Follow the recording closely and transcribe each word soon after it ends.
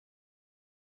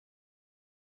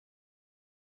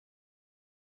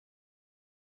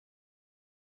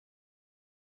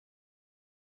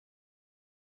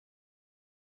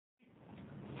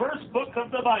first book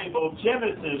of the Bible,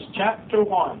 Genesis chapter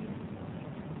 1.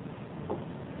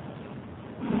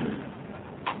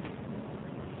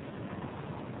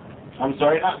 I'm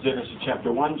sorry, not Genesis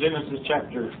chapter 1, Genesis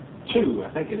chapter 2,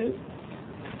 I think it is.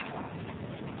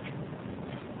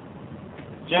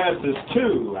 Genesis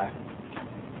 2.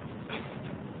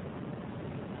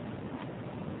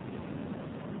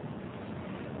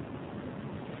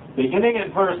 Beginning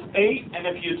at verse 8, and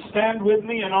if you'd stand with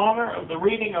me in honor of the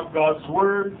reading of God's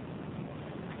Word,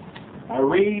 I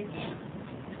read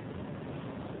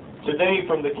today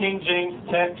from the King James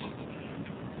text.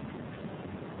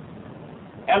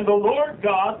 And the Lord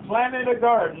God planted a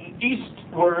garden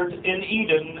eastward in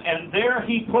Eden, and there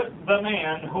he put the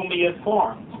man whom he had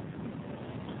formed.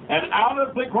 And out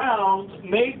of the ground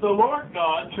made the Lord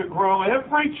God to grow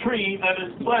every tree that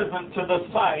is pleasant to the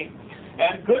sight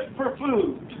and good for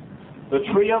food. The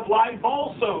tree of life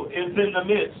also is in the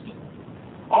midst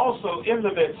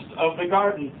of the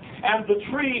garden, and the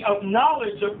tree of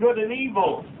knowledge of good and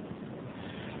evil.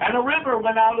 And a river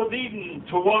went out of Eden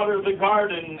to water the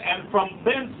garden, and from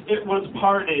thence it was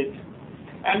parted,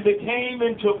 and became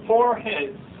into four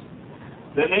heads.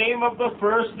 The name of the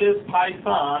first is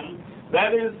Pithon,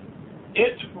 that is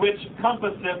it which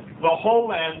compasseth the whole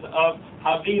land of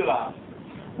Havilah,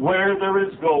 where there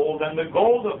is gold, and the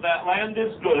gold of that land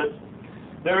is good.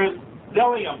 There is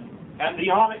bdellium and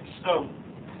the onyx stone.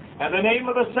 And the name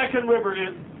of the second river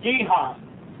is Gihon.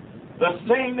 The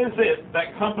same is it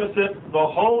that compasseth the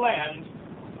whole land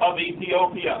of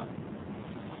Ethiopia.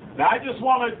 Now I just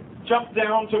want to jump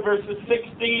down to verses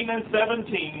 16 and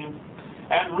 17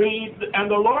 and read,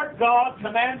 And the Lord God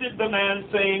commanded the man,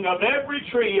 saying, Of every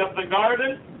tree of the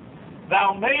garden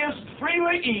thou mayest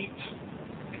freely eat,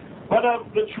 but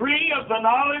of the tree of the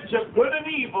knowledge of good and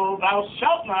evil thou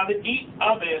shalt not eat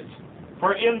of it,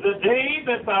 for in the day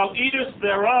that thou eatest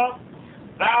thereof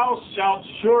thou shalt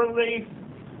surely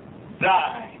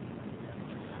die.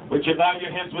 Would you bow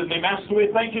your heads with me? Master, we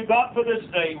thank you, God, for this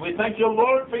day. We thank you,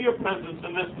 Lord, for your presence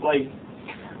in this place.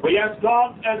 We ask,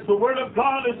 God, as the word of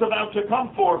God is about to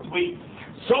come forth, we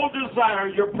so desire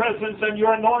your presence and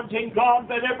your anointing, God,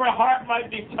 that every heart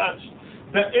might be touched,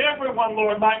 that everyone,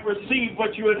 Lord, might receive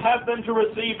what you would have them to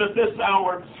receive at this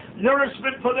hour.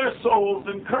 Nourishment for their souls,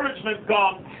 encouragement,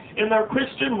 God, in their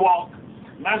Christian walk.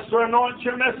 Master, anoint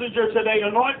your messenger today.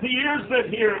 Anoint the ears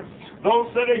that hear, those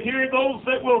that are here, those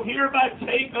that will hear by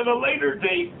tape at a later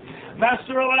date.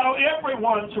 Master, allow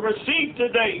everyone to receive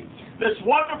today this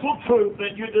wonderful truth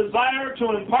that you desire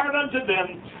to impart unto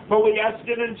them. For we ask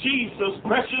it in Jesus'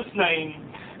 precious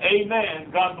name.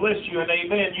 Amen. God bless you and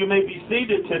amen. You may be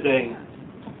seated today.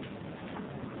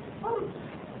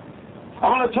 I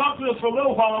want to talk to us for a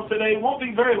little while today. It won't be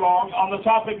very long, on the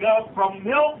topic of from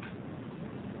milk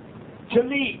to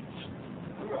meat.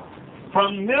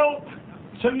 From milk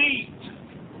to meat.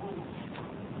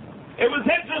 It was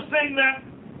interesting that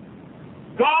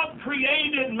God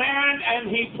created man and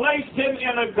he placed him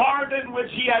in a garden which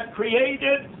he had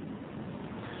created.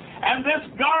 And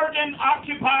this garden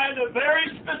occupied a very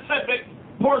specific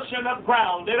portion of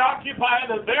ground. It occupied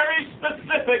a very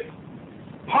specific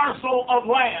parcel of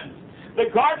land. The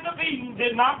Garden of Eden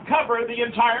did not cover the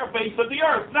entire face of the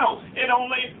earth. No, it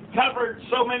only covered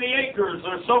so many acres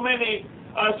or so many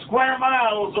square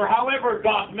miles or however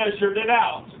God measured it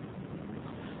out.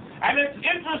 And it's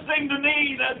interesting to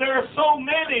me that there are so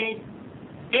many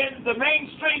in the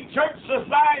mainstream church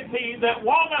society that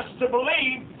want us to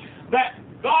believe that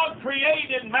God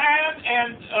created man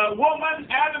and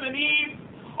woman, Adam and Eve,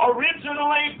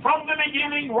 originally from the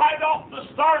beginning, right off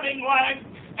the starting line,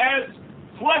 as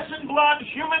flesh and blood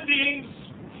human beings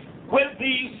with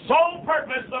the sole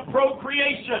purpose of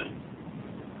procreation.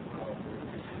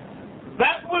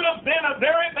 That would have been a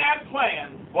very bad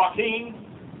plan, Joaquin.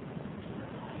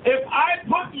 If I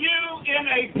put you in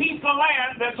a piece of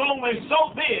land that's only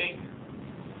so big,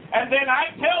 and then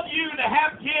I tell you to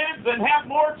have kids and have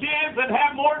more kids and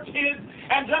have more kids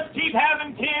and just keep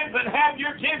having kids and have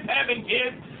your kids having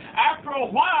kids, after a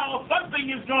while something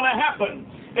is going to happen.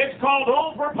 It's called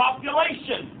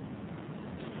overpopulation.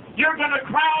 You're going to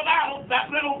crowd out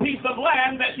that little piece of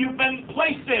land that you've been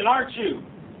placed in, aren't you?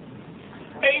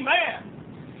 Amen.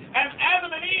 And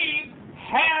Adam and Eve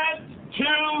had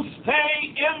to stay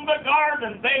in the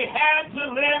garden. They had to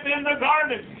live in the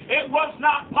garden. It was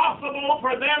not possible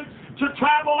for them to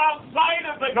travel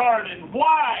outside of the garden.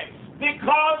 Why?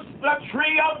 Because the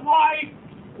tree of life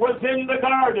was in the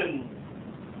garden.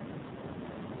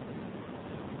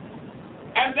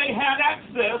 And they had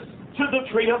access to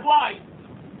the tree of life.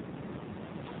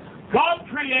 God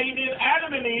created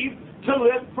Adam and Eve to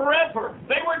live forever.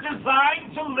 They were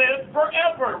designed to live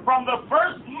forever. From the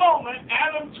first moment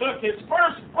Adam took his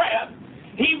first breath,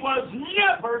 he was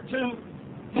never to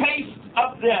taste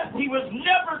of death. He was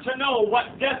never to know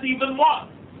what death even was.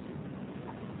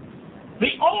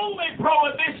 The only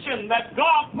prohibition that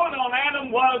God put on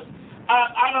Adam was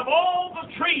out of all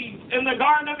the trees in the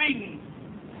Garden of Eden.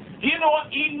 Do you know what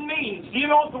Eden means? Do you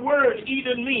know what the word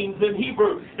Eden means in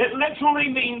Hebrew? It literally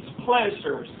means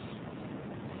pleasures.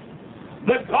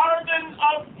 The garden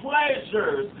of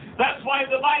pleasures. That's why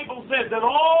the Bible said that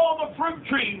all the fruit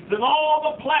trees and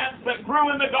all the plants that grew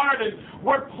in the garden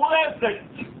were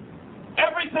pleasant.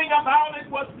 Everything about it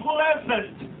was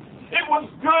pleasant. It was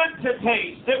good to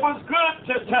taste. It was good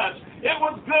to touch. It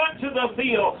was good to the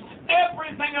feel.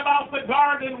 Everything about the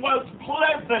garden was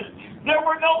pleasant. There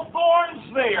were no thorns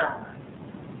there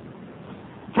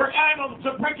for Adam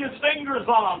to prick his fingers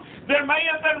on. There may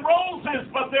have been roses,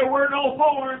 but there were no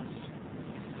thorns,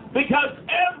 because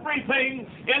everything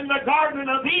in the Garden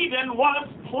of Eden was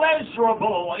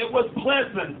pleasurable. It was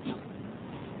pleasant.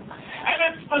 And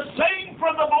it's the same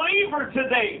for the believer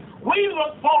today. We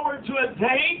look forward to a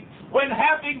day when,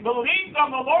 having believed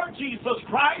on the Lord Jesus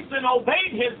Christ and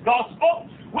obeyed His gospel,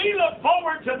 we look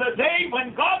forward to the day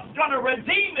when God's going to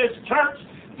redeem His church,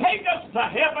 take us to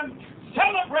heaven,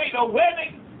 celebrate a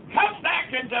wedding, come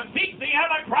back and defeat the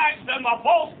Antichrist and the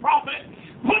false prophet,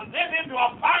 put them into a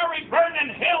fiery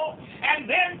burning hell, and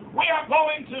then we are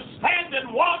going to stand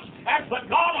and watch as the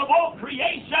God of all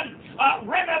creation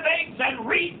renovates and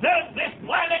redoes this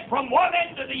planet from one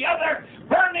end to the other,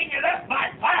 burning it up by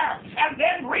fire, and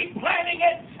then replanting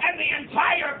it, and the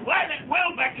entire planet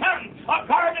will become a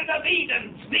Garden of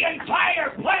Eden. The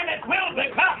entire planet will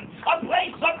become a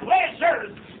place of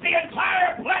pleasures. The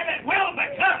entire planet will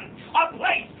become a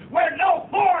place where no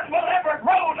thorn will ever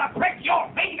grow to prick your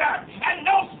finger, and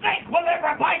no snake will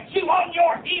ever bite you on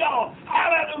your heel.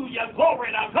 Hallelujah,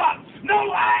 glory to God. No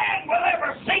lion will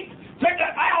ever seek to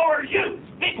devour you,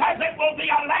 because it will be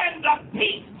a land of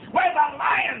peace, where the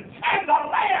lion and the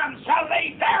lamb shall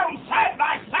lay down side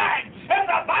by side. And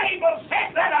the Bible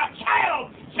says that a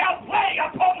child shall play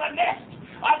upon the nest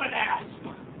of an asp.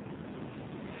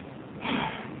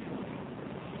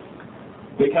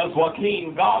 Because,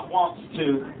 Joaquin, God wants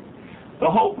to, the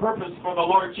whole purpose for the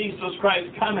Lord Jesus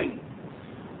Christ coming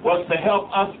was to help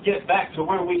us get back to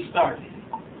where we started.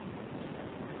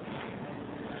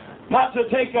 Not to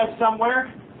take us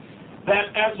somewhere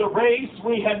that as a race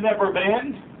we had never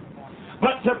been,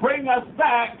 but to bring us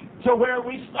back to where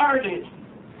we started.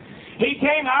 He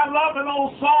came. I love an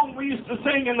old song we used to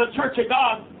sing in the Church of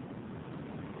God.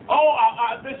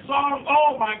 This song,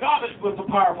 oh my God, it was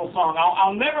a powerful song.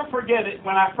 I'll never forget it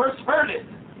when I first heard it.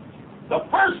 The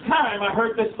first time I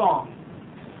heard this song,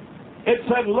 it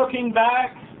said, looking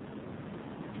back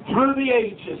through the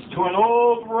ages to an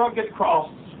old rugged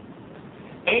cross,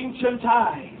 ancient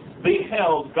eyes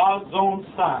beheld God's own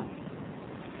Son,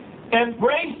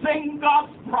 embracing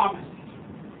God's promise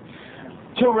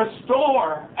to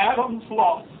restore Adam's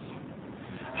loss.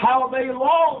 How they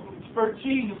longed for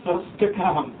Jesus to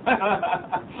come.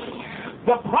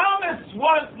 The promise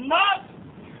was not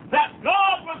that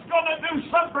God was going to do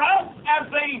something for us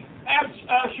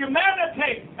as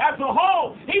humanity as a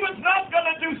whole. He was not going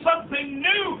to do something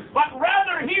new, but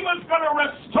rather He was going to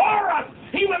restore us.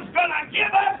 He was going to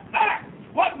give us back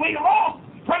what we lost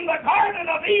from the Garden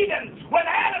of Eden when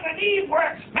Adam and Eve were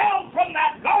expelled from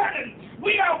that garden.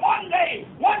 We are one day,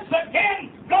 once again,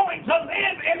 going to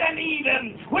live in an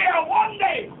Eden. We are one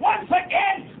day, once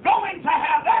again, going to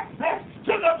have access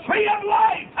to the tree of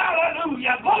life.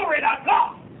 Hallelujah. Glory to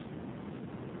God.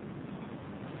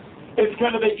 It's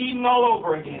going to be Eden all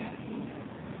over again.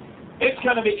 It's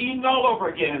going to be Eden all over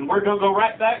again. We're going to go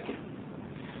right back.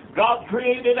 God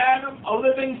created Adam a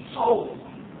living soul.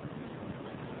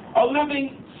 A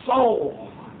living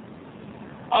soul.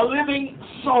 A living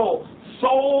soul.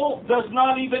 Soul does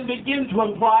not even begin to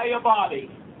imply a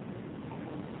body.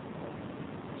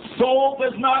 Soul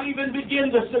does not even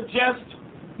begin to suggest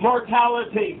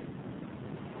mortality.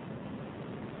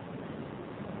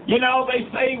 You know, they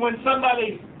say when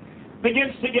somebody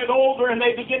begins to get older and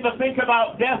they begin to think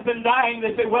about death and dying,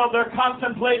 they say, well, they're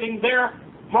contemplating their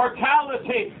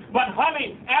mortality. But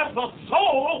honey, as a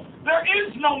soul, there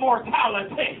is no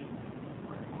mortality.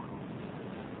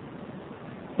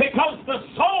 Because the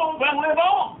soul will live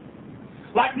on.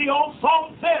 Like the old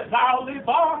song says, I'll live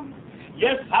on.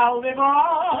 Yes, I'll live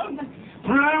on.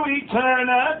 Through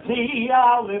eternity,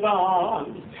 I'll live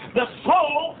on. The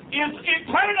soul is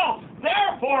eternal.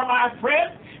 Therefore, my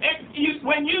friend,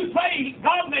 when you say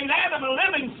God made Adam a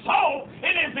living soul,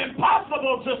 it is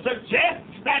impossible to suggest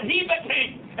that he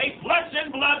became a flesh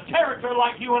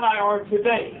you and I are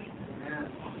today.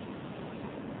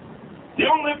 The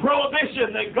only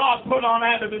prohibition that God put on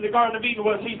Adam in the Garden of Eden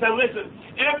was, he said, listen,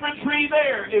 every tree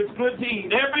there is good to eat.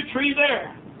 Every tree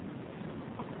there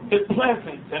is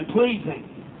pleasant and pleasing.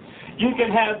 You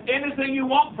can have anything you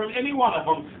want from any one of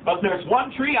them, but there's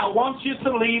one tree I want you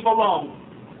to leave alone.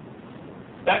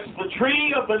 That's the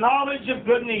tree of the knowledge of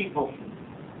good and evil.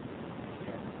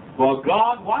 Well,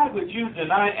 God, why would you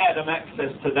deny Adam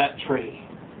access to that tree?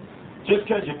 Just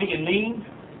because you're being mean?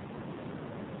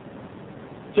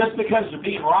 Just because you're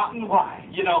being rotten? Why?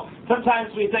 You know, sometimes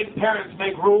we think parents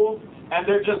make rules and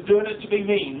they're just doing it to be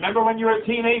mean. Remember when you were a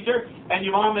teenager and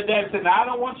your mom and dad said, now I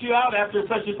don't want you out after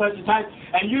such and such a time,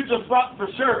 and you just thought for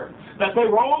sure that they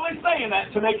were only saying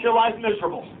that to make your life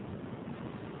miserable.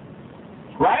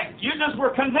 Right? You just were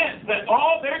convinced that,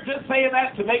 oh, they're just saying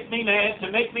that to make me mad,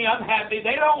 to make me unhappy.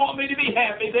 They don't want me to be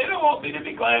happy. They don't want me to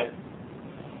be glad.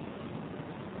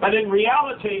 But in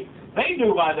reality, they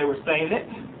knew why they were saying it.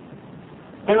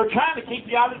 They were trying to keep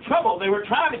you out of trouble. They were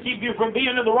trying to keep you from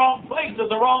being in the wrong place at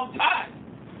the wrong time.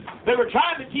 They were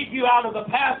trying to keep you out of the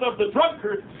path of the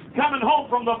drunkard coming home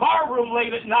from the bar room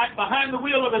late at night behind the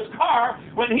wheel of his car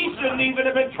when he shouldn't even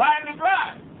have been trying to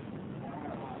drive.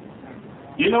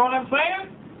 You know what I'm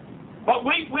saying? But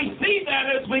we see that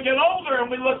as we get older and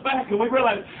we look back and we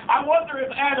realize, I wonder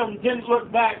if Adam didn't look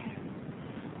back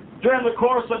during the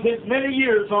course of his many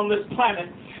years on this planet,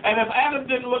 and if Adam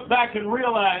didn't look back and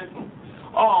realize,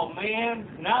 oh man,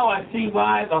 now I see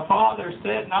why the Father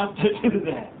said not to do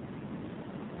that.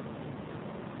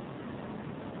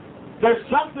 There's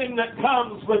something that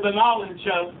comes with the knowledge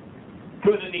of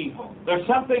good and evil. There's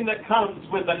something that comes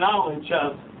with the knowledge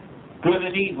of good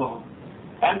and evil.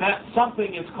 And that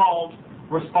something is called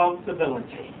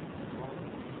responsibility.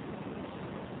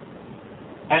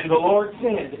 And the Lord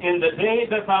said, in the day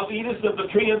that thou eatest of the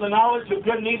tree of the knowledge of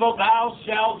good and evil, thou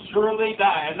shalt surely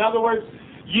die. In other words,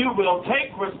 you will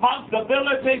take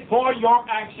responsibility for your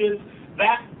actions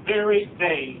that very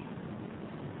day.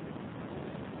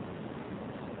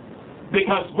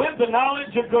 Because with the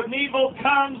knowledge of good and evil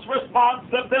comes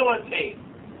responsibility.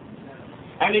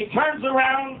 And he turns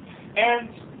around and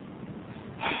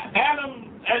Adam,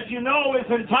 as you know, is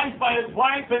enticed by his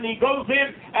wife, and he goes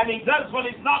in and he does what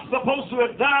he's not supposed to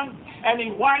have done, and he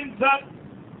winds up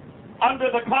under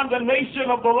the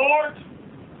condemnation of the Lord.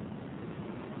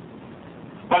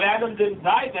 But Adam didn't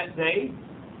die that day,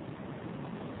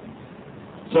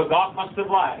 so God must have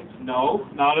lied. No,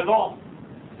 not at all.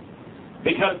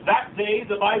 Because that day,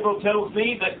 the Bible tells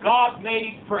me that God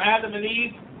made for Adam and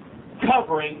Eve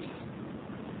coverings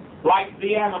like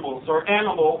the animals, or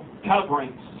animal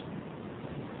coverings.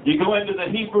 You go into the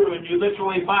Hebrew and you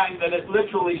literally find that it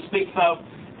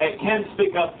can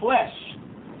speak of flesh.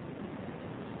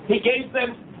 He gave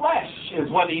them flesh is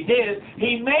what he did.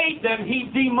 He made them, he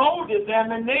demoted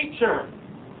them in nature.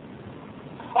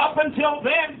 Up until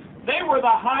then, they were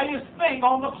the highest thing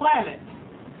on the planet.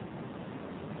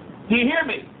 Do you hear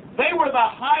me? They were the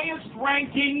highest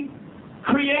ranking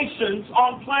creations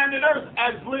on planet Earth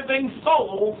as living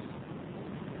souls.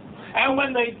 And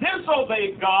when they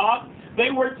disobeyed God,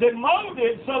 they were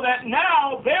demoted so that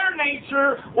now their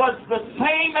nature was the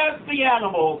same as the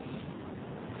animals.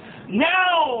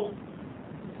 Now,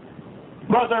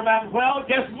 Brother Manuel,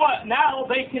 guess what? Now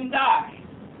they can die.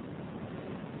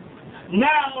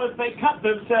 Now if they cut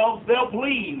themselves, they'll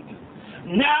bleed.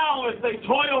 Now if they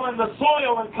toil in the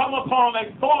soil and come upon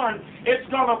a thorn, it's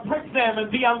going to prick them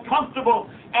and be uncomfortable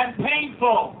and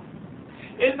painful.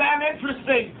 Isn't that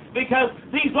interesting? Because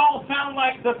these all sound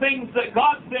like the things that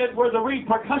God said were the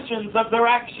repercussions of their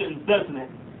actions, doesn't it?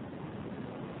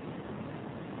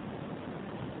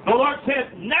 The Lord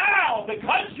said, now,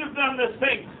 because you've done this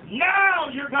thing, now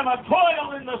you're going to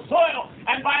toil in the soil,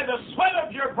 and by the sweat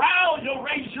of your brow you'll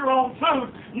raise your own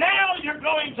food. Now you're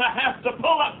going to have to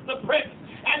pull up the pricks,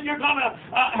 and you're going to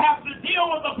have to deal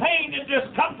with the pain and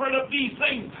discomfort of these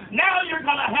things. Now you're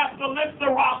going to have to lift the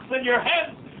rocks, and your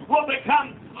heads will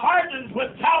become hardened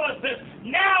with calluses.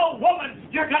 Now, woman,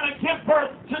 you're going to give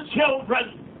birth to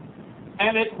children,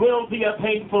 and it will be a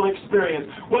painful experience.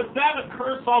 Was that a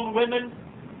curse on women?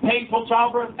 Painful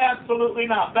childbirth? Absolutely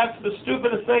not. That's the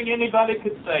stupidest thing anybody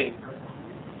could say.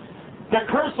 The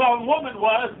curse on woman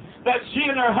was that she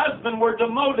and her husband were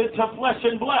demoted to flesh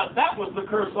and blood. That was the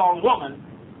curse on woman.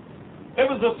 It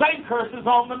was the same curse as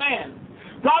on the man.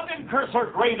 God didn't curse her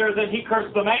greater than he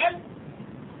cursed the man.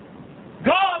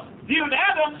 God viewed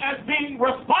Adam as being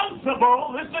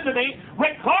responsible, listen to me,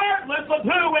 regardless of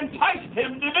who enticed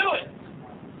him to do it.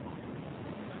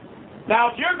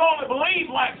 Now, if you're going to believe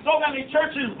like so many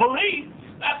churches believe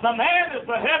that the man is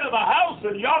the head of the house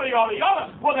and yada, yada,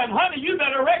 yada. Well, then, honey, you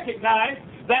better recognize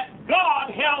that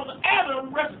God held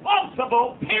Adam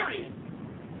responsible, period.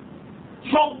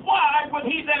 So why would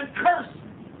he then curse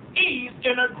Eve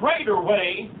in a greater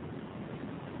way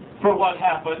for what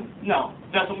happened? No,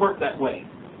 it doesn't work that way.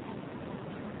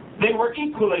 They were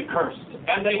equally cursed,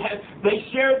 and they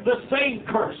shared the same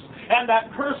curse. And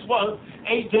that curse was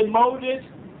a demoted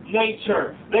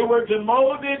nature. They were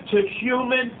demoted to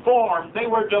human form. They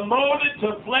were demoted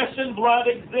to flesh and blood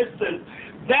existence.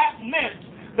 That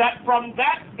meant that from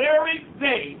that very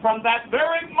day, from that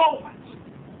very moment,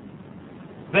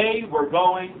 they were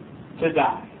going to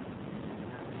die.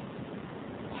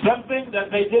 Something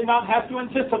that they did not have to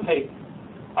anticipate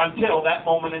until that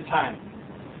moment in time.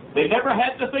 They never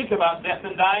had to think about death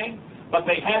and dying, but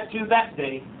they had to that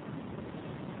day.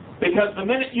 Because the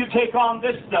minute you take on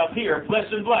this stuff here, flesh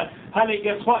and blood, honey,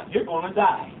 guess what? You're going to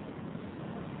die.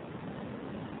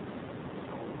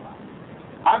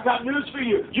 I've got news for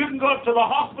you. You can go up to the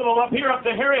hospital up here, up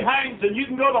to Harry Hines, and you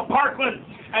can go to Parkland,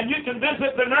 and you can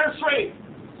visit the nursery.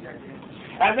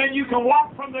 And then you can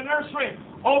walk from the nursery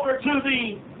over to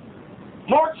the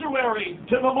mortuary,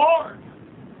 to the morgue.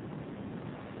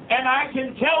 And I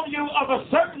can tell you of a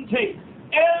certainty,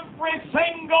 every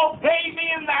single baby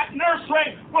in that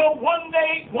nursery will one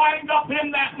day wind up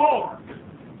in that morgue.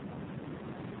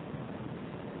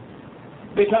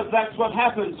 Because that's what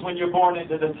happens when you're born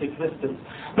into this existence.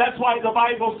 That's why the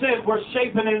Bible says we're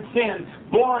shapen in sin,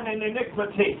 born in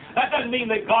iniquity. That doesn't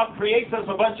mean that God creates us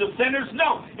a bunch of sinners.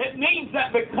 No, it means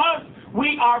that because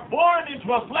we are born into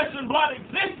a flesh and blood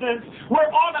existence,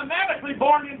 we're automatically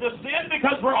born into sin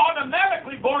because we're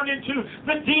automatically born into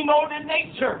the demoted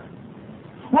nature.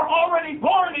 We're already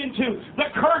born into the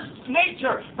cursed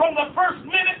nature. From the first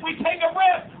minute we take a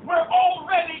breath, we're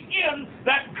already in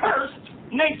that cursed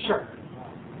nature.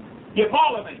 You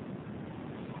follow me?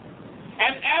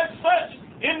 And as such,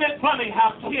 isn't it funny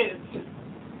how kids,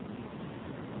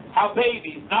 how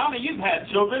babies, now you've had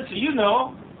children, so you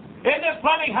know, isn't it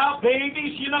funny how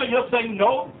babies, you know, you'll say,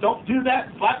 no, don't do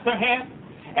that, slap their hand,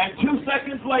 and 2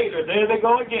 seconds later, there they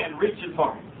go again, reaching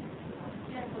for it.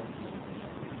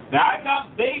 Now, I've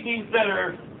got babies that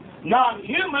are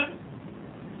non-human,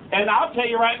 and I'll tell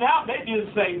you right now, they do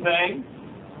the same thing.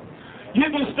 You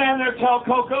can stand there, tell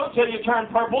Coco till you turn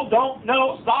purple, don't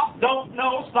know, stop, don't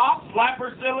know, stop, slap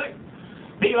her silly.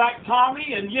 Be like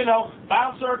Tommy and, you know,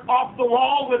 bounce her off the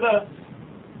wall with a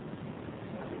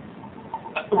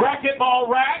racquetball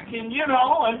rack and, you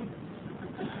know, and...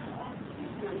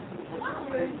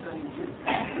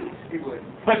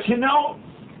 But, you know,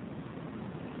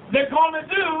 they're going to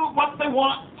do what they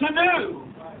want to do.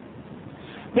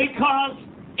 Because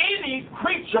any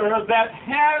creature that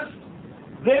has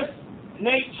this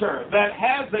nature, that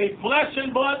has a flesh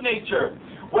and blood nature,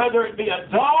 whether it be a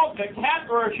dog, a cat,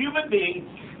 or a human being,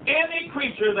 any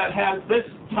creature that has this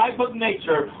type of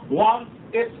nature wants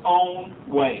its own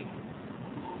way.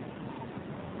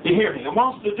 You hear me? It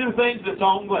wants to do things its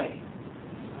own way.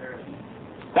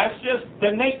 That's just the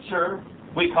nature,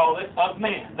 we call it, of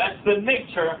man. That's the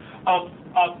nature of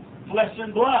flesh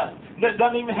and blood. That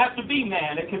doesn't even have to be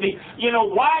man. It can be, you know,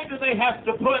 why do they have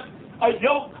to put a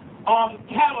yoke on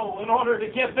cattle in order to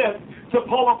get them to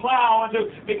pull a plow?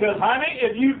 Because, honey,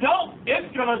 if you don't,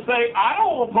 it's going to say, I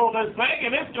don't want to pull this thing,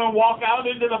 and it's going to walk out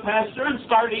into the pasture and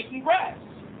start eating grass.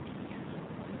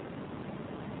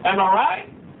 Am I right?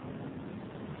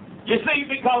 You see,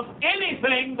 because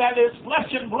anything that is flesh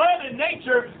and blood in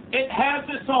nature, it has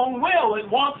its own will. It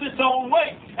wants its own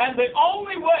way. And the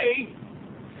only way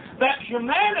that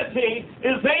humanity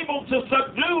is able to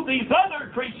subdue these other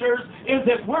creatures is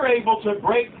if we're able to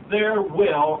break their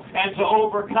will and to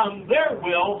overcome their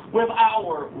will with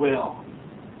our will.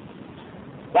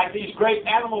 Like these great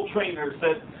animal trainers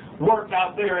that work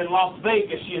out there in Las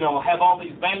Vegas, you know, have all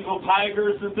these Bengal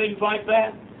tigers and things like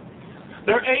that.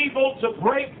 They're able to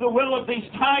break the will of these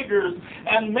tigers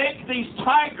and make these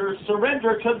tigers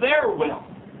surrender to their will.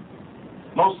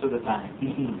 Most of the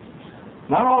time.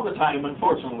 Not all the time,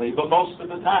 unfortunately, but most of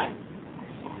the time.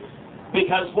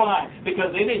 Because why?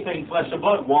 Because anything flesh and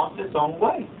blood wants its own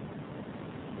way.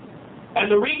 And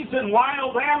the reason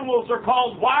wild animals are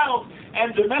called wild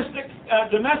and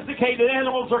domesticated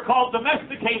animals are called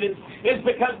domesticated is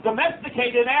because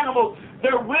domesticated animals,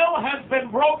 their will has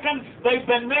been broken, they've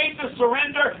been made to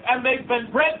surrender, and they've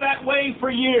been bred that way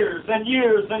for years and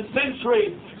years and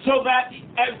centuries, so that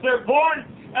as they're born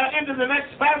into the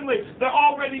next family, they're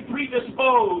already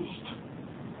predisposed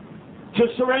to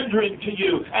surrendering to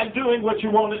you and doing what you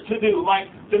want it to do,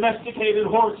 like domesticated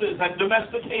horses and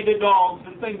domesticated dogs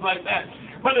and things like that.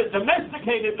 But a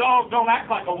domesticated dog don't act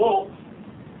like a wolf.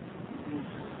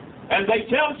 And they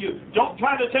tell you, don't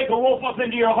try to take a wolf up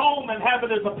into your home and have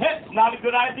it as a pet. It's not a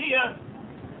good idea.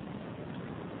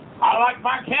 I like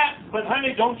my cats, but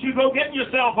honey, don't you go get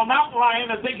yourself a mountain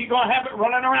lion and think you're going to have it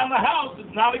running around the house.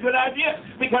 It's not a good idea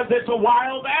because it's a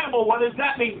wild animal. What does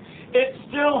that mean? It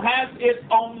still has its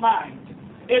own mind.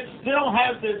 It still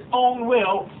has its own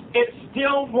will. It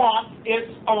still wants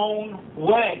its own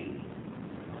way.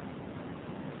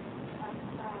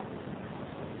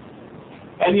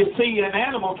 And you see, an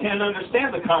animal can't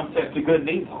understand the concept of good and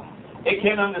evil. It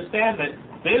can't understand that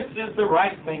this is the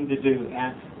right thing to do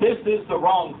and this is the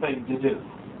wrong thing to do.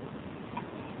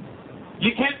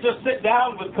 You can't just sit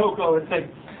down with Coco and say,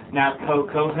 now,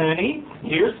 Coco, honey,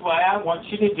 here's why I want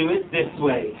you to do it this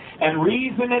way. And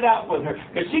reason it out with her.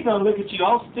 Because she's going to look at you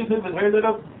all stupid with her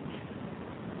little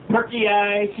perky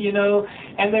eyes, you know.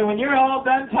 And then when you're all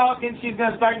done talking, she's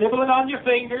going to start nibbling on your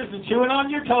fingers and chewing on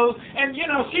your toes. And, you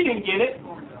know, she didn't get it.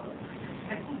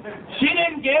 She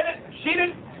didn't get it. She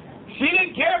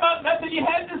didn't care about nothing you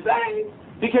had to say.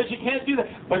 Because you can't do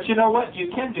that. But you know what? You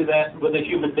can do that with a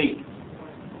human being.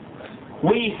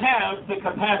 We have the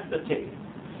capacity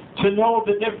to know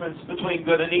the difference between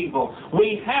good and evil.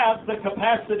 We have the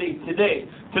capacity today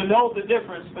to know the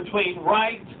difference between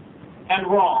right and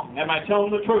wrong. Am I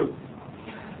telling the truth?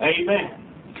 Amen.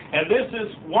 And this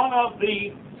is one of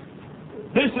the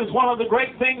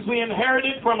great things we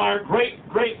inherited from our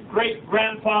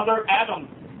great-great-great-grandfather Adam.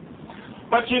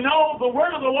 But you know, the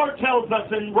word of the Lord tells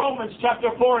us in Romans chapter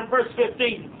 4 and verse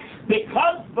 15,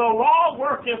 because the law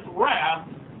worketh wrath,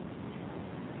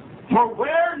 for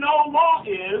where no law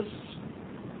is,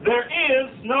 there is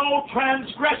no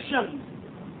transgression.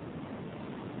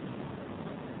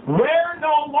 Where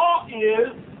no law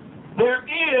is, there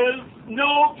is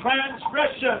no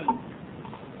transgression.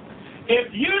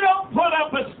 If you don't put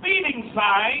up a speeding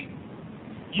sign,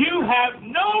 you have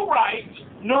no right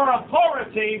nor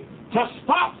authority to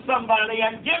stop somebody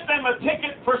and give them a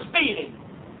ticket for speeding.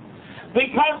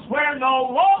 Because where no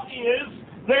law is,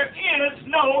 there is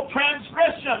no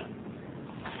transgression.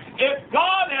 If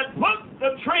God had put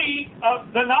the tree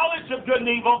of the knowledge of good and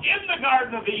evil in the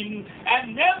Garden of Eden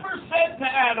and never said to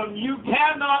Adam, you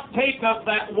cannot take of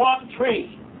that one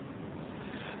tree,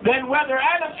 then whether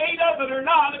Adam ate of it or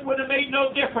not, it would have made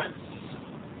no difference.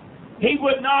 He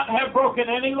would not have broken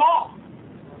any law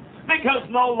because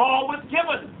no law was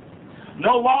given.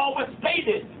 No law was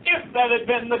stated if that had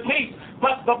been the case.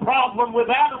 But the problem with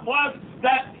Adam was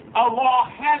that a law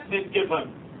had been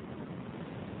given.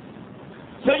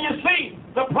 So you see,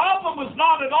 the problem was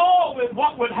not at all with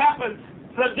what would happen.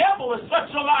 The devil is such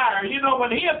a liar. You know,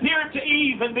 when he appeared to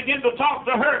Eve and began to talk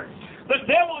to her, the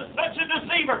devil is such a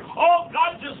deceiver. Oh,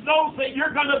 God just knows that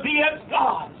you're going to be as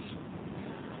gods.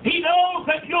 He knows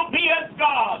that you'll be as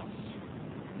gods.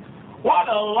 What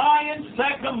a lying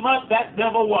sack of mud that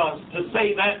devil was to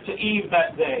say that to Eve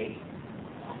that day.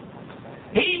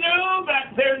 He knew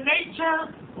that their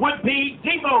nature would be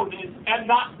demoted and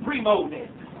not promoted.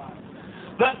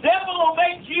 The devil will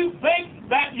make you think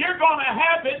that you're going to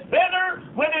have it better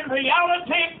when in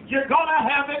reality you're going to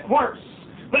have it worse.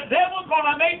 The devil's going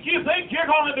to make you think you're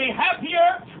going to be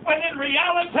happier when in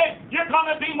reality you're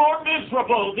going to be more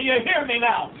miserable. Do you hear me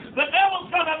now? The devil's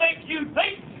going to make you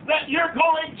think that you're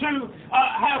going to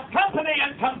have company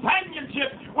and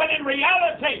companionship when in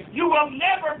reality you will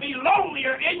never be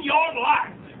lonelier in your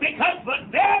life. Because the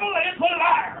devil is a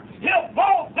liar. He'll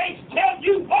bald-faced tell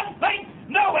you one thing,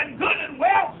 knowing good and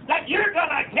well that you're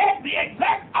going to get the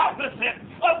exact opposite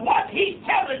of what he's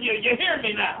telling you. You hear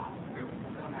me now?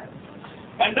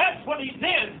 And that's what he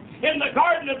did in the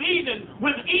Garden of Eden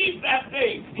with Eve that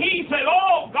day. He said,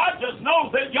 oh, God just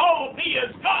knows that y'all will be as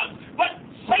gods. But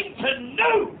Satan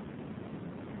knew.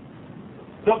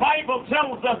 The Bible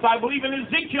tells us, I believe in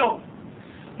Ezekiel,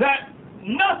 that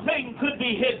nothing could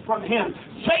be hid from him.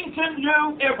 Satan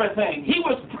knew everything. He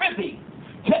was privy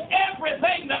to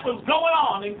everything that was going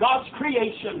on in God's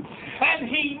creation. And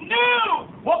he knew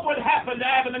what would happen to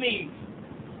Adam and Eve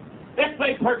if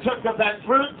they partook of that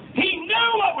fruit. He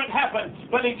knew what would happen.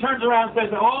 But he turns around and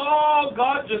says, oh,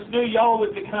 God just knew y'all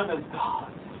would become as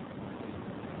gods.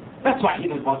 That's why he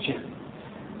didn't want you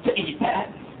to eat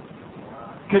that.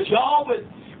 Because y'all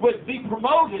would be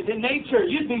promoted in nature.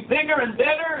 You'd be bigger and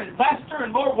better and faster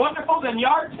and more wonderful than you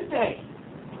are today.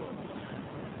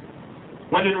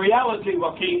 When in reality,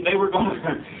 Joaquin, they're going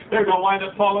to wind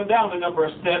up falling down a number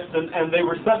of steps, and they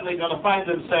were suddenly going to find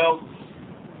themselves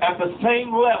at the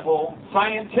same level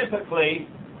scientifically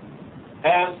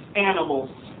as animals.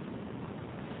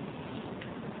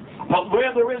 But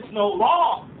where there is no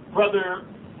law, brother,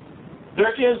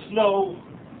 there is no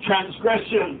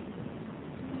transgression.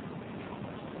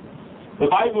 The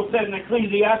Bible said in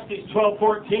Ecclesiastes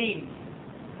 12:14,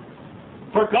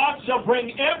 "For God shall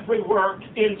bring every work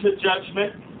into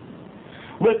judgment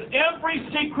with every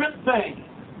secret thing,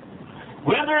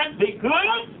 whether it be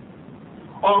good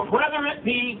or whether it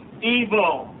be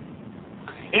evil."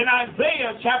 In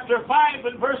Isaiah chapter 5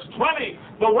 and verse 20,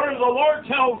 the word of the Lord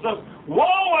tells us,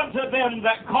 "Woe unto them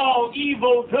that call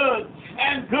evil good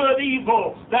and good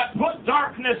evil, that put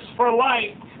darkness for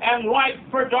light and light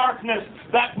for darkness,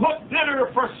 that put bitter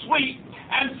for sweet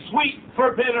and sweet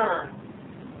for bitter."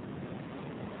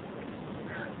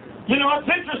 You know, it's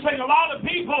interesting, a lot of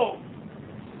people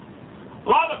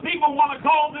want to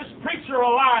call this preacher a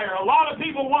liar. A lot of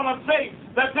people want to say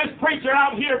that this preacher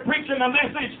out here preaching a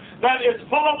message that is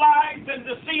full of lies and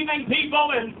deceiving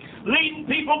people and leading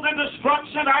people to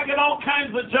destruction. I get all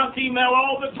kinds of junk email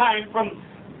all the time from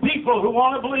people who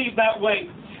want to believe that way.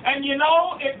 And you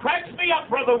know, it cracks me up,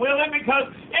 Brother Willie,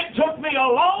 because it took me a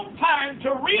long time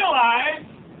to realize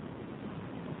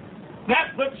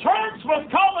that the church was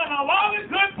calling a lot of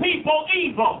good people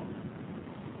evil.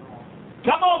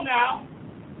 Come on now.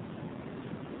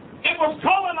 It was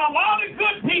calling a lot of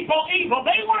good people evil.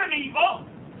 They weren't evil.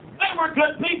 They were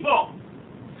good people.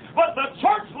 But the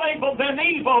church labeled them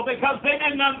evil because they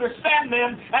didn't understand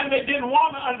them and they didn't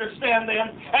want to understand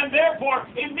them. And therefore,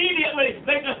 immediately,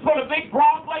 they just put a big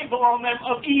broad label on them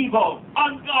of evil,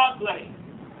 ungodly.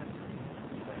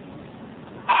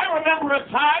 I remember a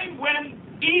time when,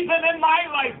 even in my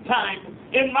lifetime,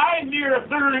 in my near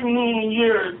 30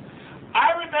 years,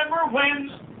 I remember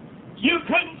when you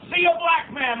couldn't see a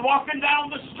black man walking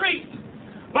down the street,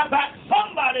 but that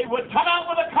somebody would come out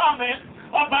with a comment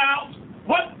about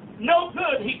what no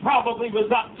good he probably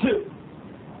was up to.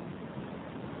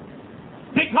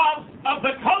 Because of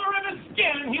the color of his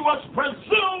skin, he was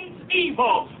presumed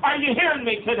evil. Are you hearing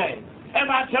me today? Am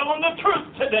I telling the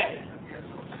truth today?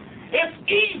 It's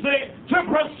easy to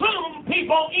presume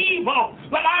people evil,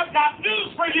 but I've got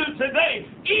news for you today.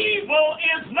 Evil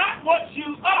is not what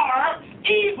you are.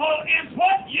 Evil is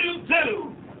what you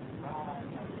do.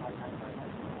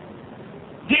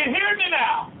 Do you hear me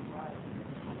now?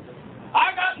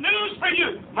 I got news for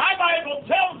you. My Bible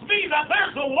tells me that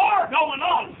there's a war going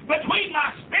on between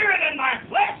my spirit and my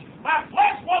flesh. My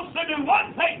flesh wants to do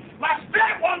one thing. My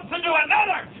spirit wants to do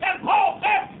another. And Paul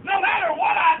said, no matter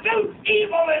what I do,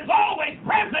 evil is always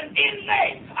present in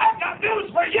me. I've got news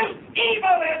for you.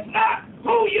 Evil is not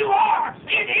who you are.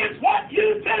 It is what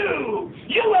you do.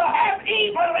 You will have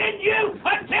evil in you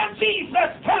until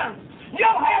Jesus comes.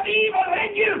 You'll have evil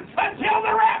in you until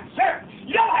the rapture.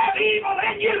 You'll have evil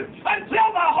in you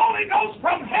until the Holy Ghost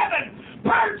from heaven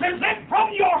purges it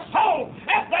from your soul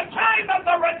at the time of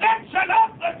the redemption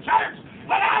of the church.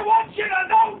 But I want you to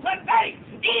know today,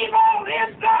 evil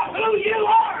is not who you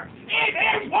are. It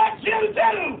is what you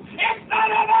do. It's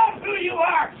not about who you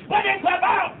are, but it's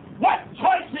about what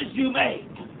choices you make.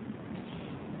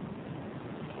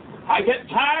 I get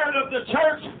tired of the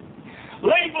church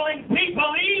labeling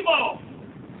people evil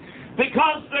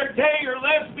because they're gay or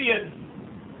lesbian.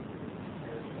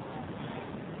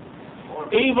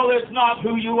 Evil is not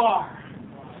who you are.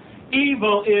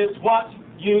 Evil is what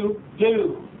you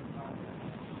do.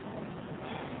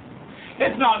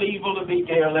 It's not evil to be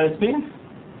gay or lesbian.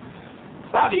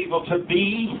 It's not evil to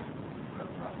be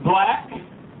black.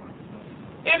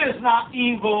 It is not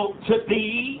evil to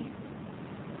be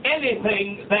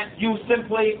anything that you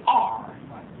simply are,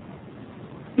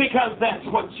 because that's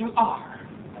what you are.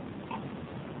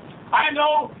 I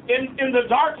know in the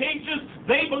Dark Ages,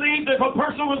 they believed if a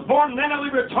person was born mentally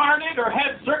retarded or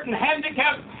had certain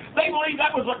handicaps, they believed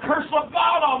that was a curse of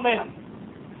God on them.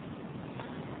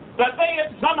 That they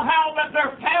had somehow, that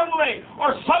their family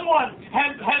or someone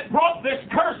had brought this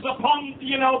curse upon,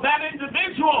 that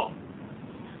individual.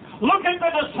 Look at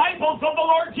the disciples of the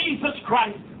Lord Jesus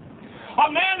Christ.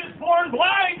 A man is born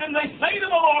blind and they say to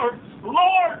the Lord,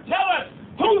 Lord, tell us,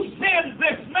 who sinned,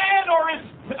 this man or his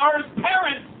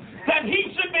parents, that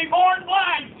he should be born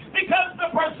blind? Because the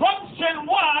presumption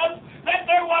was that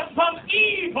there was some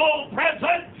evil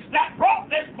present that brought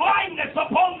this blindness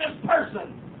upon this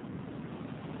person.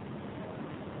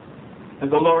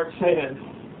 And the Lord said,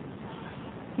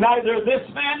 neither this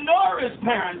man nor his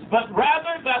parents, but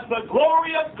rather that the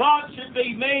glory of God should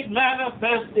be made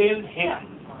manifest in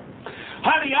him.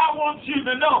 Honey, I want you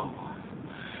to know,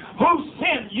 who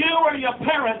sinned, you or your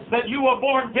parents, that you were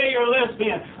born gay or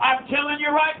lesbian? I'm telling you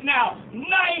right now,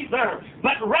 neither,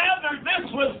 but rather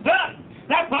this was done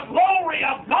that the glory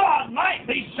of God might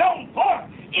be shown forth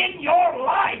in your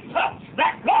life,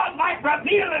 that God might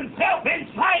reveal himself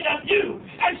inside of you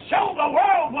and show the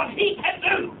world what he can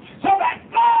do, so that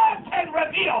God can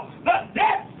reveal the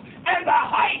depths and the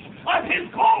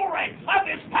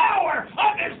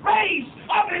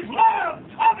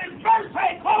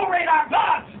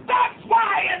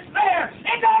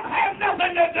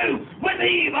to do with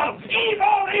evil.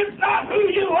 Evil is not who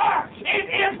you are.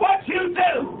 It is what you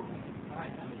do.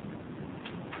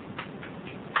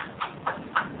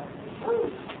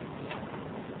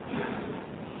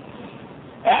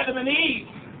 Adam and Eve,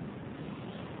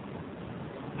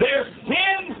 their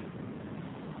sin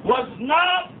was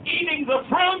not eating the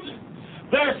fruit.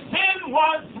 Their sin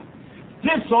was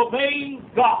disobeying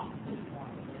God.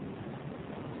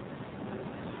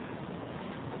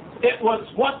 It was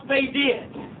what they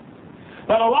did.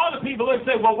 But a lot of people would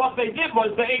say, well, what they did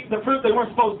was they ate the fruit they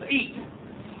weren't supposed to eat.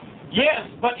 Yes,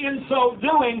 but in so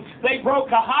doing, they broke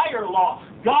a higher law.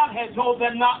 God had told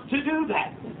them not to do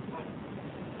that.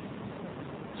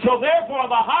 So therefore,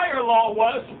 the higher law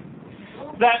was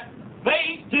that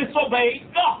they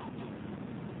disobeyed God.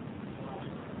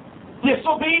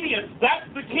 Disobedience,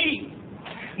 that's the key.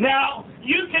 Now,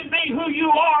 you can be who you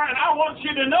are, and I want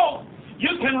you to know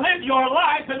you can live your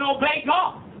life and obey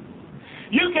God.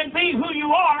 You can be who you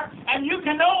are, and you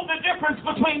can know the difference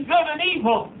between good and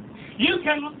evil. You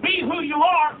can be who you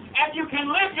are, and you can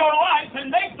live your life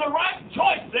and make the right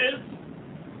choices.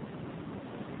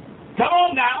 Come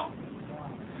on now.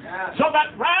 So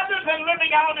that rather than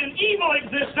living out an evil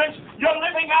existence, you're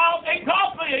living out a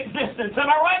godly existence. Am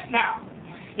I right now?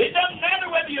 It doesn't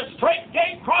matter whether you're straight,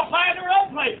 gay, cross-eyed, or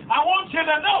ugly. I want you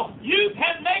to know you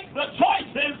can make the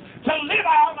choices to live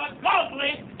out a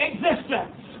godly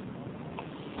existence.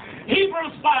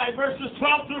 Hebrews 5, verses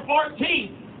 12 through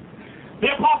 14.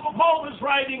 The Apostle Paul was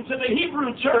writing to the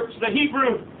Hebrew church, the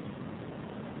Hebrew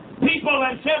people,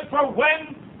 and said, For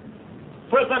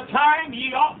the time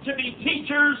ye ought to be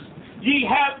teachers, ye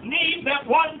have need that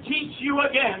one teach you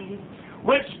again,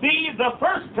 which be the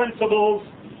first principles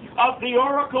of the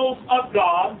oracles of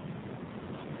God,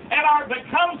 and are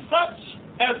become such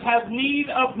as have need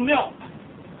of milk,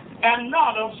 and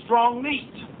not of strong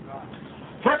meat.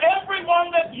 For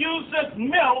everyone that useth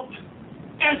milk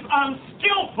is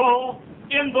unskillful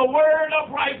in the word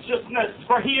of righteousness,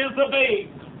 for he is a babe.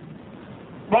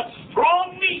 But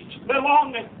strong meat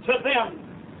belongeth to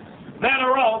them that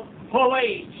are of full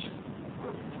age.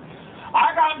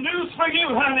 I got news for you,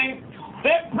 honey.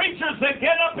 Them preachers that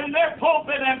get up in their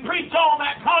pulpit and preach all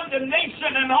that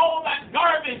condemnation and all that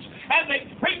garbage, and they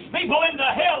preach people into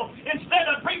hell instead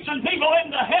of preaching people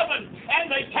into heaven, and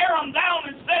they tear them down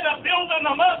instead of building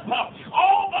them up.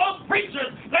 All those preachers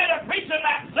that are preaching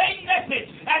that same message,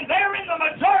 and they're in the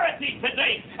majority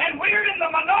today, and we're in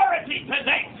the minority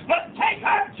today. But take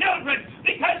our children,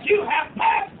 because you have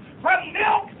passed from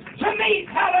milk to meat.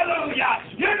 Hallelujah.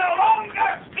 You're no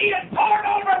longer being poured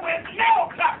over with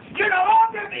milk. You're no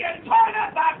longer being torn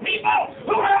up by people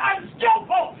who are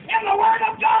unskillful in the Word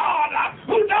of God,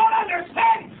 who don't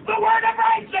understand the Word of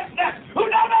righteousness, who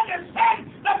don't understand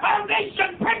the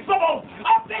foundation principles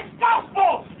of this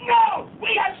gospel. No,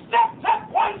 we have stepped up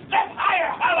one step higher.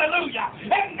 Hallelujah.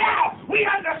 And now we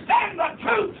understand the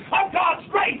truth of God's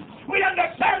grace. We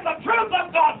understand the truth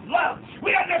of God's love.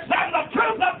 We understand the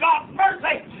truth of God's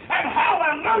mercy. And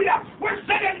hallelujah, we're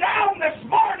sitting down this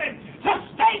morning to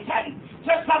steak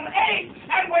to some eggs,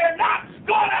 and we're not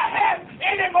going to have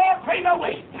any more cream of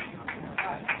wheat.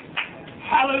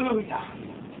 Hallelujah.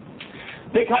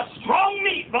 Because strong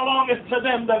meat belongeth to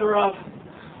them that are of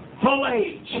full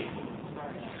age.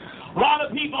 A lot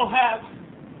of people have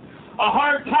a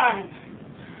hard time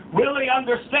really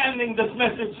understanding this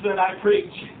message that I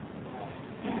preach.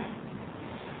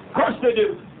 Of course they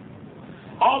do.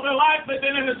 All their life they've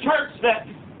been in a church that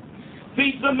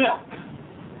feeds them milk.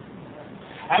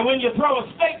 And when you throw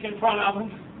a steak in front of them,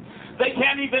 they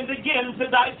can't even begin to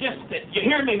digest it. You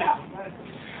hear me now?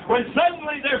 When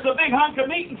suddenly there's a big hunk of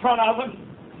meat in front of them,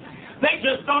 they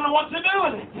just don't know what to do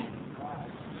with it.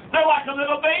 They're like a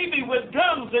little baby with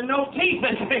gums and no teeth,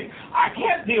 and say, I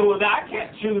can't deal with that. I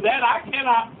can't chew that. I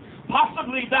cannot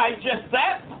possibly digest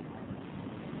that.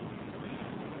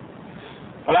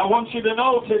 But I want you to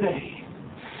know today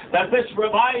that this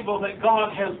revival that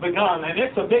God has begun, and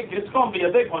it's going to be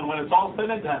a big one when it's all said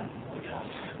and done.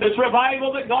 This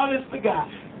revival that God has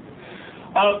begun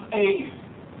of a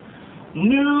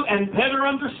new and better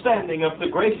understanding of the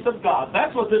grace of God.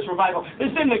 That's what this revival, this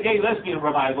isn't a gay lesbian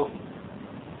revival.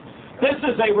 This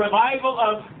is a revival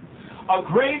of a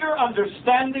greater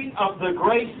understanding of the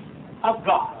grace of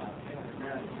God.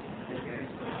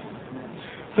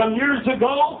 Some years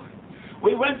ago,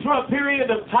 we went through a period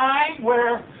of time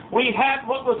where we had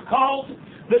what was called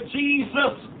the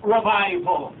Jesus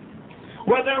revival,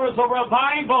 where there was a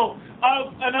revival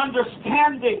of an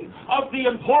understanding of the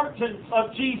importance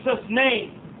of Jesus'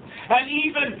 name. And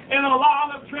even in a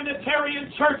lot of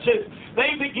Trinitarian churches,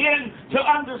 they begin to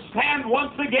understand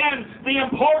once again the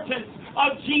importance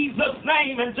of Jesus'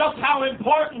 name and just how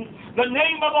important the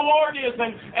name of the Lord is,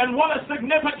 and what a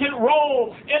significant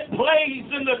role it plays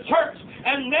in the church.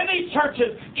 And many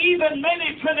churches, even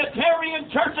many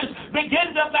Trinitarian churches,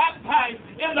 begin to baptize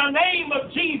in the name of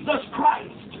Jesus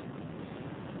Christ,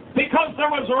 because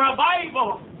there was a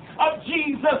revival of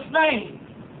Jesus' name.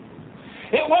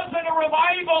 It wasn't a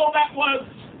revival that was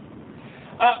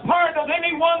part of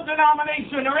any one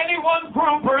denomination or any one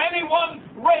group or any one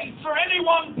race or any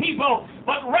one people,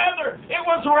 but rather it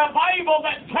was a revival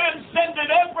that transcended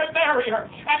every barrier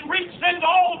and reached into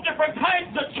all different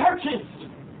kinds of churches.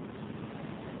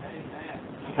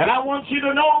 And I want you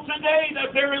to know today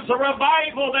that there is a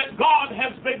revival that God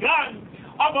has begun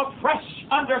of a fresh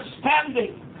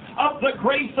understanding of the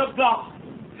grace of God,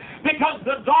 because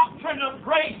the doctrine of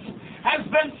grace has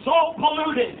been so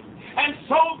polluted and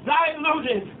so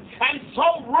diluted and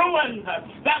so ruined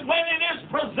that when it is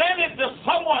presented to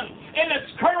someone in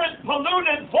its current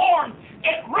polluted form,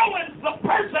 it ruins the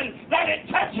person that it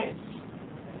touches.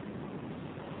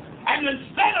 And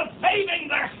instead of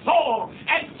saving their soul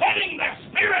and setting their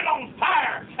spirit on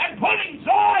fire and putting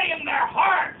joy in their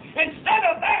heart, instead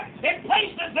of that, it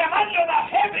places them under the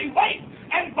heavy weight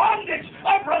and bondage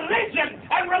of religion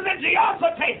and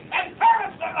religiosity and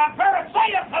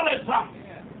Pharisaicalism.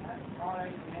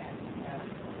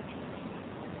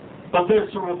 But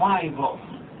there's a revival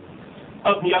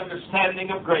of the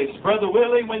understanding of grace. Brother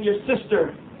Willie, when your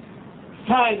sister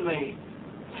finally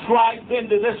slides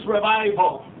into this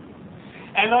revival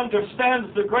and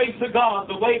understands the grace of God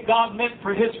the way God meant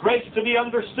for His grace to be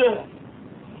understood,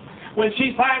 when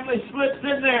she finally slips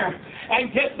in there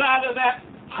and gets out of that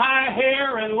high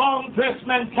hair and long dress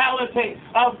mentality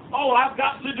of, oh, I've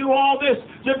got to do all this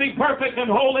to be perfect and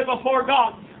holy before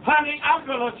God. Honey, I'm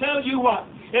going to tell you what.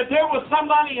 If there was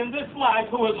somebody in this life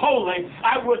who was holy,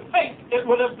 I would think it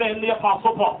would have been the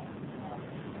Apostle Paul.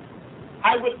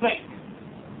 I would think.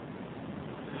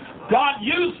 God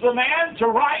used the man to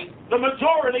write the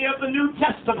majority of the New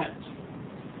Testament.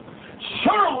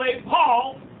 Surely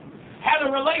Paul had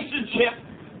a relationship.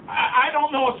 I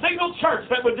don't know a single church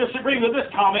that would disagree with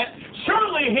this comment.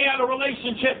 Surely he had a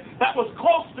relationship that was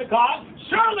close to God.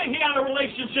 Surely he had a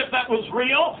relationship that was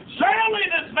real. Surely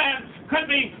this man could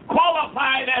be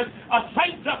qualified as a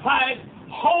sanctified,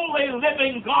 holy,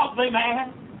 living, godly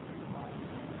man.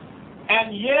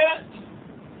 And yet,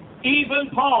 even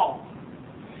Paul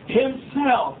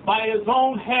himself, by his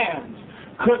own hand,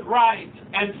 could write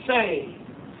and say,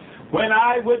 when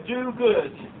I would do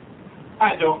good,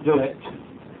 I don't do it.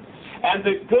 And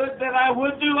the good that I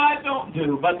would do, I don't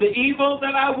do. But the evil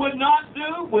that I would not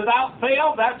do, without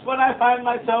fail, that's what I find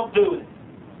myself doing.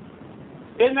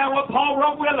 Isn't that what Paul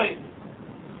wrote, Willie?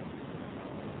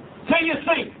 So you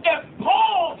see, if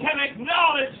Paul can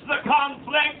acknowledge the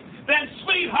conflict, then,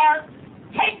 sweetheart,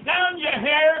 take down your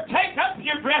hair, take up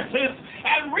your dresses,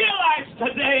 and realize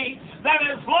today that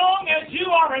as long as you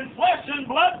are in flesh and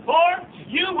blood form,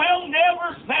 you will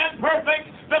never stand perfect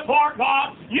before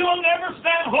God. You will never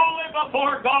stand holy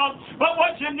before God. But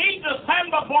what you need to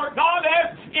stand before God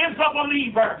as is a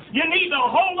believer. You need to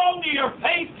hold on to your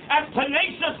faith as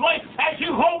tenaciously as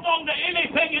you hold on to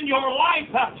anything in your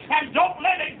life. And don't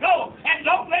let it go. And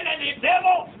don't let any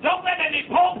devil, don't let any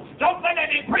pope, don't let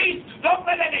any priest, don't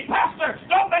let any pastor,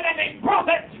 don't let any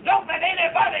prophet, don't let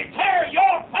anybody tear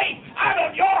your faith out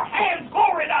of your hands.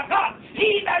 Glory to God.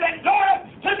 He that endureth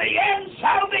to the end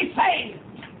shall be saved.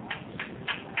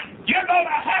 You're going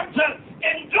to have to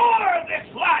endure this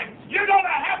life. You're going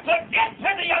to have to get to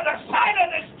the other side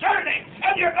of this journey,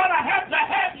 and you're going to have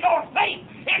your faith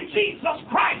in Jesus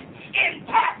Christ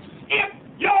intact if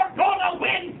you're going to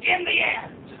win in the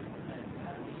end.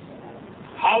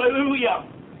 Hallelujah.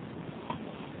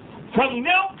 From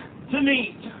milk to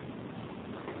meat.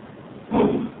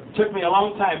 Took me a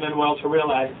long time, Manuel, to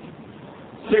realize.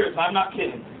 Seriously, I'm not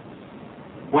kidding.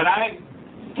 When I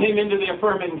came into the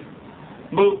Affirming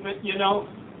movement, you know,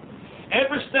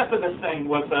 every step of this thing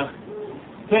was a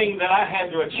thing that I had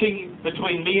to achieve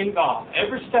between me and God.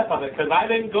 Every step of it, because I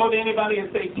didn't go to anybody and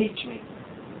say, teach me.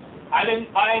 I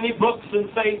didn't buy any books and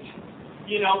say,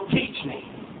 you know, teach me.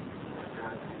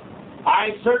 I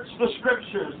searched the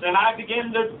Scriptures, and I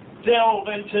began to delve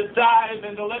and to dive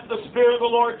and to let the Spirit of the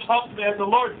Lord talk to me. As the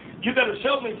Lord, you better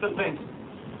show me some things.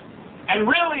 And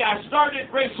really, I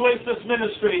started Grace Oasis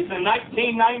Ministries in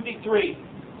 1993.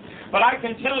 But I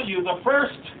can tell you, the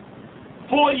first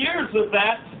 4 years of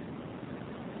that,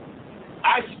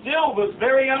 I still was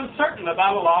very uncertain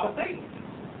about a lot of things.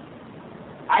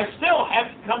 I still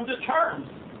hadn't come to terms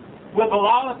with a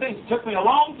lot of things. It took me a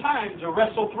long time to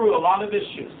wrestle through a lot of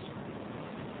issues.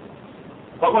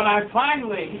 But when I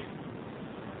finally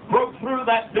broke through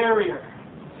that barrier.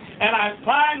 And I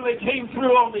finally came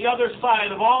through on the other side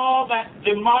of all that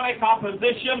demonic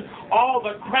opposition, all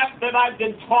the crap that I've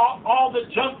been taught, all the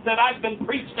junk that I've been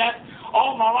preached at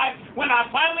all my life. When I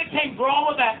finally came through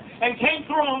all of that and came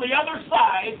through on the other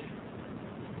side,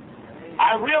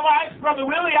 I realized, Brother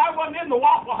Willie, I wasn't in the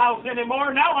Waffle House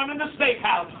anymore. Now I'm in the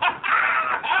steakhouse.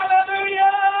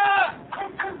 Hallelujah!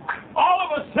 All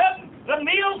of a sudden, the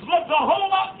meals looked a whole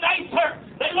lot nicer.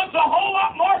 They looked a whole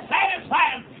lot more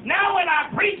satisfying. Now when I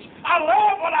preach, I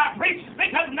love what I preach,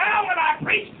 because now when I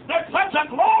preach, there's such a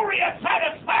glorious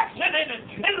satisfaction in it.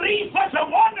 It leaves such a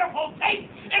wonderful taste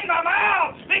in my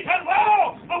mouth, because,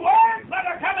 oh, the words that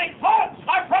are coming forth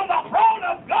are from the throne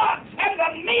of God, and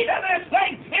the meat of this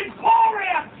thing is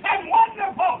glorious and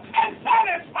wonderful and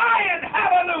satisfying.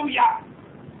 Hallelujah!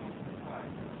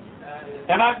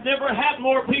 And I've never had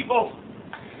more people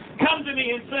come to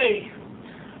me and say,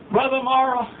 Brother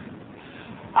Morrow,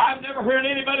 I've never heard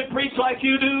anybody preach like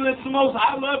you do. It's the most,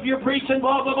 I love your preaching,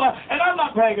 blah, blah, blah. And I'm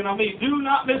not bragging on me. Do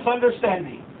not misunderstand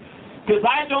me. Because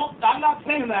I'm not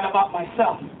saying that about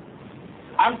myself.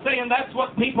 I'm saying that's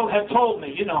what people have told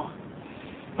me, you know.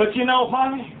 But you know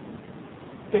why?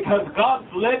 Because God's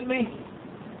led me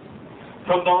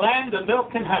from the land of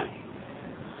milk and honey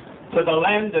to the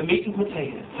land of meat and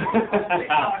potatoes.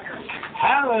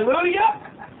 Hallelujah!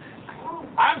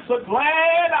 I'm so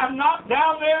glad I'm not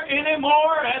down there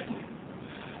anymore at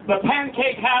the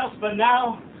pancake house, but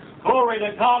now, glory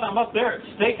to God, I'm up there at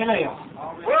steak and ale.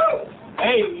 Woo!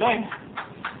 Amen.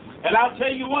 And I'll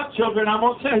tell you what, children, I'm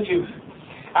going to tell you.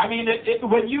 I mean,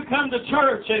 when you come to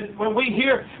church and when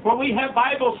we have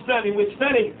Bible study, we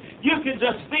study, you can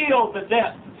just feel the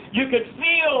depth. You can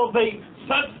feel the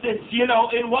substance, you know,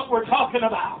 in what we're talking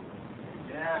about.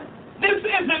 Yeah. This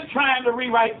isn't trying to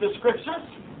rewrite the scriptures.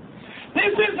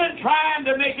 This isn't trying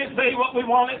to make it say what we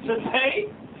want it to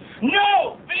say.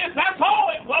 No, if that's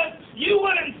all it was, you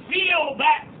wouldn't feel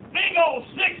that big old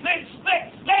 6-inch thick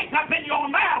steak up in your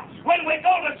mouth when we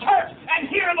go to church and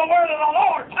hear the word of the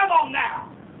Lord. Come on now.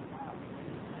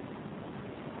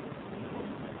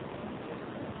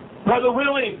 Brother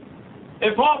Willie,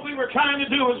 if all we were trying to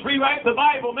do was rewrite the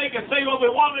Bible, make it say what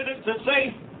we wanted it to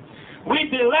say,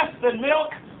 we'd be less than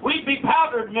milk. We'd be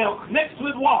powdered milk mixed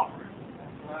with water.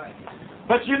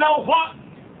 But you know what?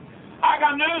 I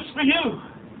got news for you.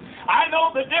 I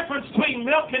know the difference between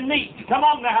milk and meat. Come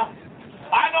on now.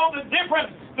 I know the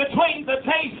difference between the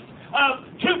taste of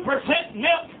 2%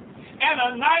 milk and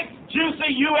a nice,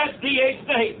 juicy USDA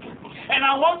steak. And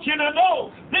I want you to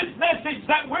know this message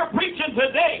that we're preaching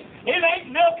today, it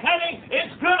ain't milk, honey.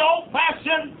 It's good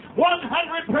old-fashioned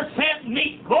 100%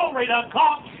 meat. Glory to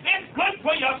God. It's good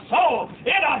for your soul.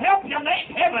 It'll help you make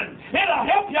heaven. It'll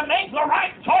help you make the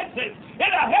right choices.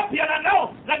 It'll help you to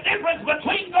know the difference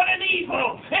between good and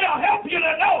evil. It'll help you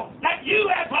to know that you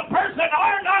as a person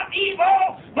are not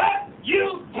evil, but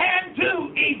you can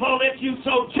do evil if you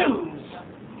so choose.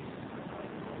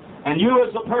 And you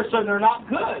as a person are not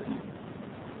good.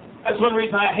 That's one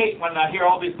reason I hate when I hear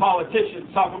all these politicians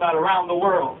talk about around the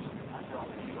world.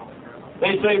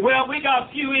 They say, well, we got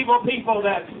a few evil people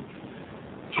that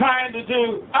trying to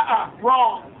do,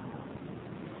 wrong.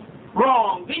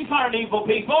 Wrong. These aren't evil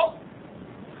people.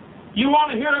 You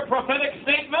want to hear a prophetic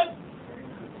statement?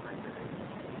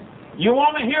 You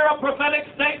want to hear a prophetic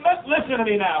statement? Listen to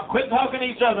me now. Quit talking to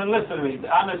each other and listen to me.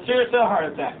 I'm as serious as a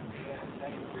heart attack.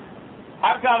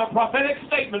 I've got a prophetic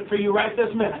statement for you right this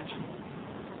minute.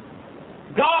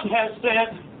 God has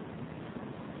said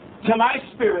to my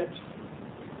spirit,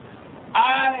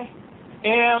 I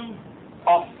am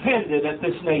offended at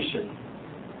this nation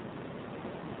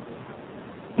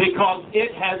because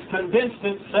it has convinced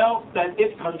itself that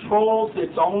it controls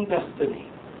its own destiny.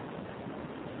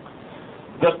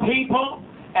 The people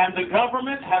and the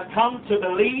government have come to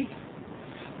believe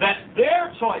that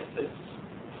their choices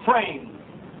frame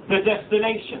the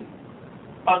destination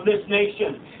of this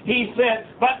nation. He said,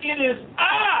 but it is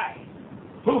I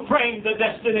who framed the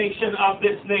destination of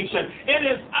this nation. It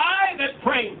is I that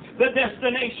framed the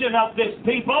destination of this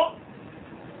people.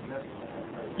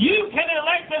 You can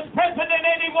elect as president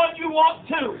anyone you want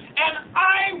to, and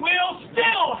I will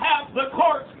still have the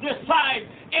courts decide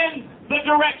in the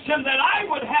direction that I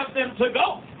would have them to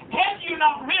go. Have you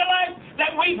not realized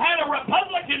that we've had a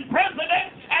Republican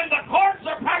president and the courts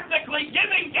are practically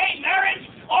giving gay marriage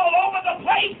all over the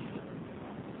place?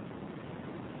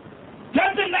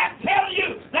 Doesn't that tell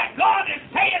you that God is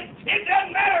saying it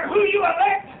doesn't matter who you elect?